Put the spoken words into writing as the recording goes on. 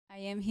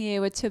am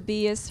here with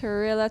Tobias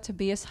Harila.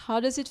 Tobias, how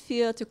does it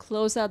feel to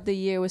close out the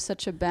year with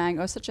such a bang,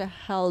 or such a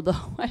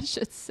hellbow, I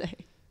should say?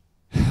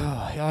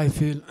 Yeah, I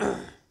feel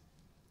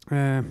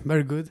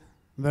very good,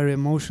 very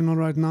emotional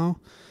right now,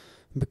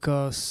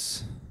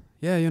 because,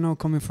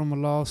 coming from a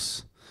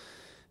loss,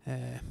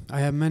 I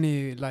have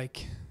many,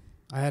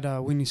 I had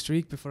a winning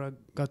streak before I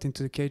got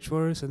into the Cage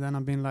Warriors, and then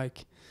I've been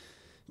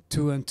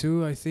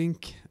 2-2, I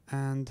think,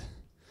 and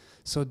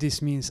so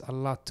this means a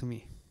lot to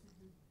me.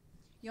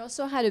 You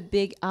also had a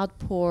big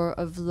outpour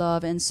of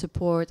love and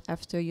support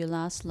after your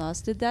last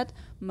loss. Did that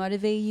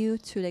motivate you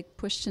to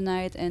push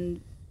tonight and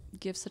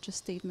give such a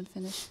statement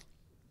finish?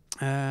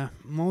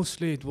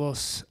 Mostly it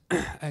was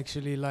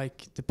actually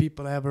the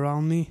people I have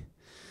around me.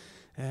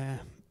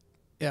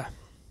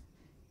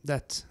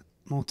 That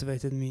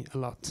motivated me a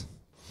lot.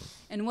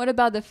 And what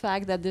about the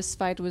fact that this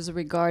fight was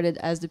regarded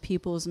as the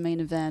people's main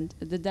event?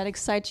 Did that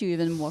excite you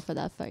even more for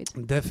that fight?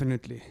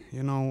 Definitely.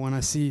 When I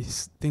see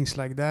things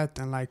like that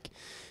and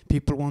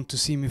people want to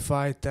see me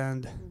fight,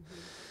 and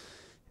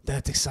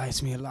that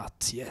excites me a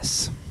lot,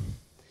 yes.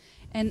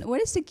 And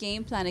what is the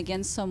game plan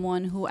against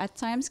someone who at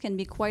times can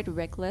be quite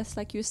reckless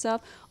like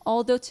yourself?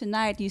 Although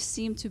tonight you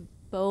seem to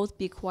both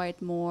be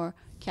quite more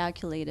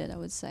calculated, I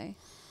would say.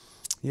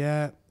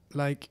 Yeah,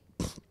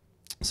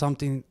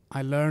 something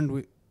I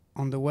learned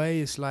on the way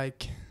is I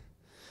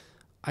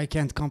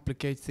can't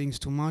complicate things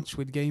too much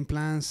with game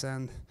plans,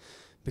 and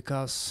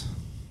because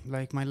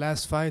my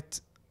last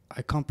fight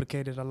I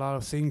complicated a lot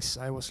of things.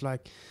 I was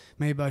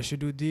maybe I should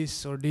do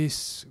this or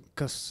this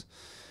because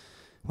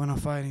when I'm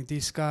fighting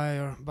this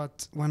guy,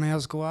 but when I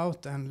just go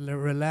out and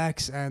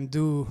relax and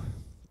do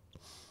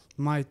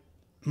my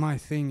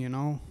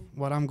thing,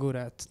 what I'm good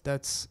at,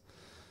 that's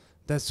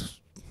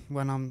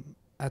when I'm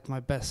at my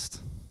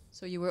best.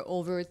 So you were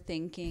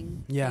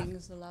overthinking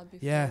things a lot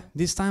before? Yeah,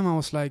 this time I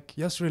was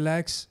just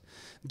relax,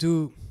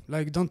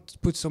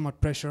 don't put so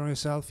much pressure on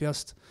yourself,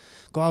 just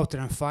go out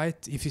there and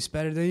fight. If he's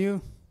better than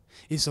you,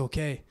 it's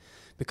okay,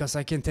 because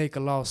I can take a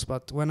loss.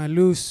 But when I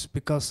lose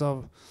because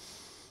of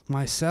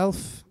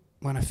myself,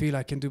 when I feel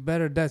I can do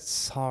better,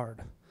 that's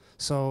hard.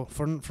 So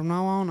from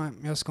now on,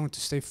 I'm just going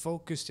to stay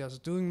focused,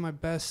 just doing my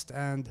best,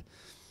 and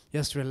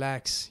just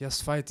relax,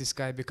 just fight this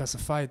guy, because a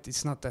fight,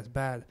 it's not that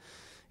bad.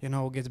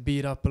 Get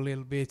beat up a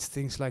little bit,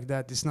 things like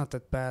that. It's not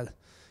that bad.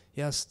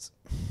 Just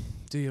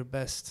do your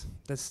best.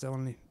 That's the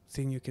only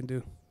thing you can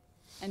do.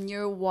 And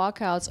your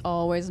walkouts are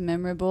always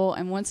memorable.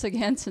 And once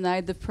again,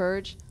 tonight, the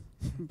Purge,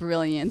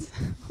 brilliant.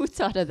 Who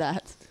thought of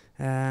that?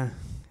 I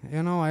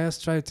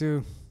just try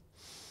to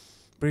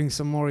bring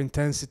some more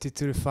intensity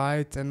to the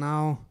fight. And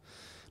now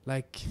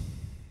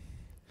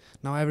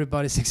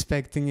everybody's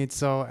expecting it.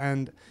 So,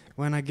 and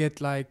when I get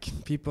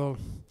people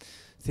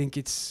think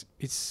it's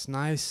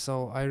nice,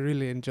 so I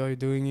really enjoy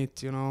doing it.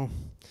 The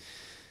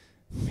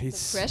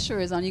pressure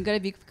is on. You got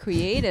to be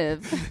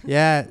creative.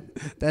 Yeah,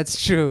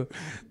 that's true,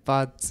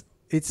 but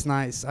it's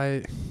nice.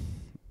 I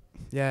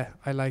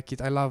like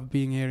it. I love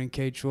being here in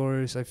Cage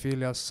Warriors. I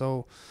feel I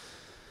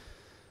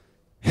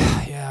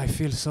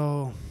feel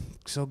so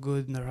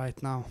good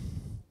right now.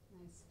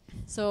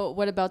 So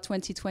what about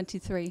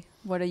 2023?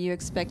 What are you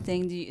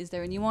expecting? Is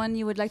there anyone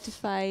you would like to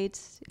fight?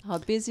 How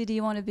busy do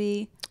you want to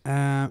be?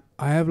 I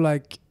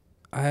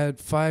had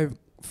 5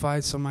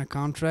 fights on my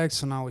contract,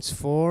 so now it's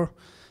 4.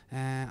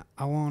 I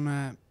want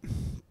to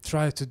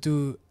try to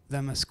do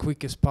them as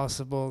quick as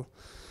possible,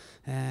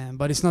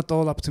 but it's not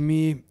all up to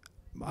me.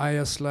 I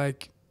just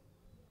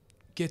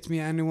get me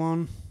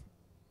anyone.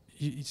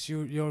 It's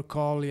your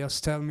call.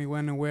 Just tell me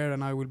when and where,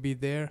 and I will be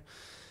there.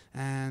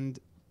 And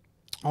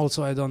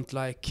also, I don't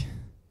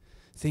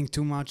think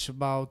too much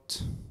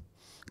about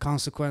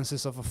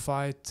consequences of a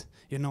fight.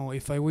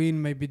 If I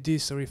win, maybe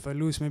this, or if I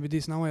lose, maybe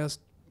this. Now I just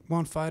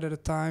one fight at a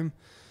time.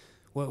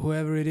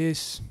 Whoever it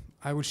is,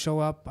 I will show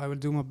up. I will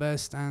do my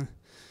best, and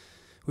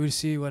we'll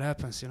see what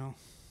happens.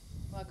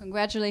 Well,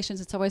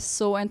 congratulations! It's always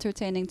so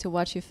entertaining to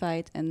watch you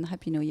fight, and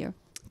Happy New Year.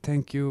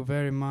 Thank you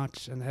very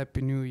much, and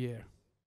Happy New Year.